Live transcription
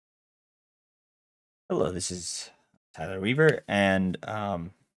Hello, this is Tyler Weaver, and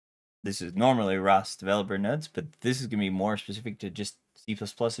this is normally Rust developer notes, but this is going to be more specific to just C++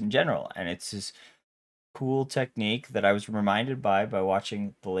 in general. And it's this cool technique that I was reminded by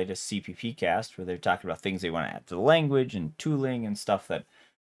watching the latest CPP cast, where they're talking about things they want to add to the language and tooling and stuff that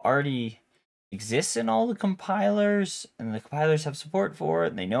already exists in all the compilers, and the compilers have support for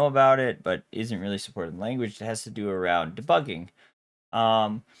it, and they know about it, but isn't really supported in language. It has to do around debugging.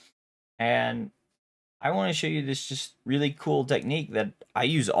 And I want to show you this just really cool technique that I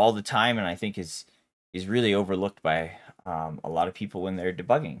use all the time, and I think is really overlooked by a lot of people when they're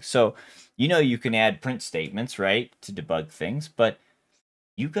debugging. So, you can add print statements, right, to debug things, but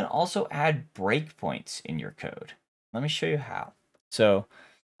you can also add breakpoints in your code. Let me show you how. So,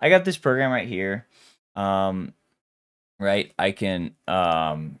 I got this program right here. Right, I can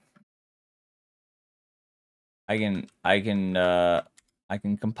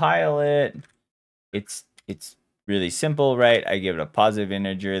compile it. It's really simple, right? I give it a positive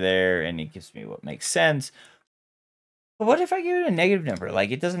integer there, and it gives me what makes sense. But what if I give it a negative number? Like,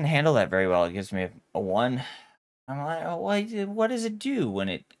 it doesn't handle that very well. It gives me a 1. I'm like, oh, what does it do when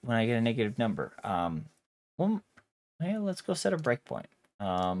I get a negative number? Well, let's go set a breakpoint.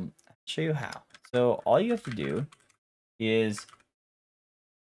 I'll show you how. So all you have to do is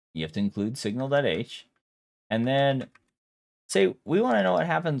you have to include signal.h, and then say we want to know what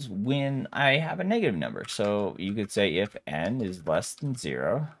happens when I have a negative number. So you could say if n is less than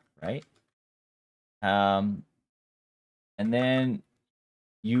 0, right? And then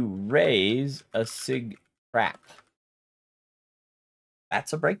you raise a sig trap.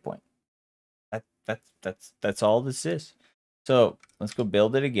 That's a breakpoint. That's all this is. So let's go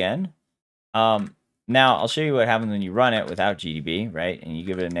build it again. Now I'll show you what happens when you run it without GDB, right? And you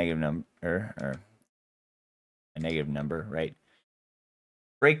give it a negative number or a negative number, right?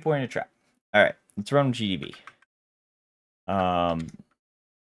 Breakpoint a trap. All right, let's run GDB.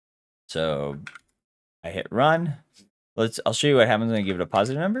 So I hit run. I'll show you what happens when I give it a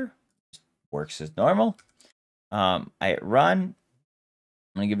positive number. Works as normal. I hit run.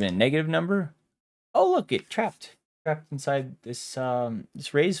 I'm gonna give it a negative number. Oh, look, it trapped inside this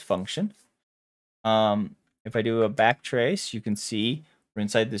this raise function. If I do a backtrace, you can see we're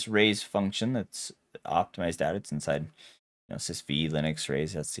inside this raise function that's optimized out. It's inside, sysv, Linux,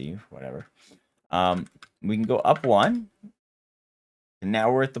 raise, sc, whatever. We can go up 1, and now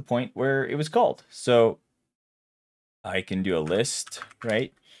we're at the point where it was called. So I can do a list,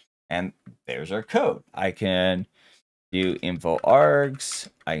 right? And there's our code. I can do info args.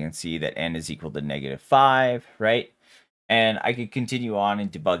 I can see that n is equal to -5, right? And I could continue on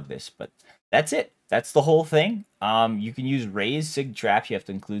and debug this, but that's it. That's the whole thing. You can use raise sig trap. You have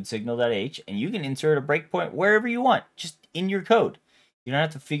to include signal.h, and you can insert a breakpoint wherever you want, just in your code. You don't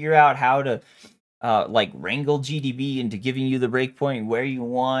have to figure out how to like wrangle GDB into giving you the breakpoint where you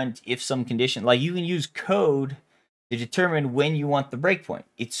want, if some condition. Like, you can use code to determine when you want the breakpoint.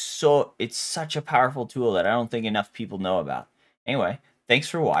 It's such a powerful tool that I don't think enough people know about. Anyway, thanks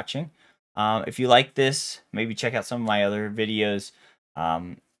for watching. If you like this, maybe check out some of my other videos.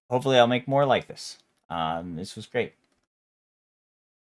 Hopefully I'll make more like this. This was great.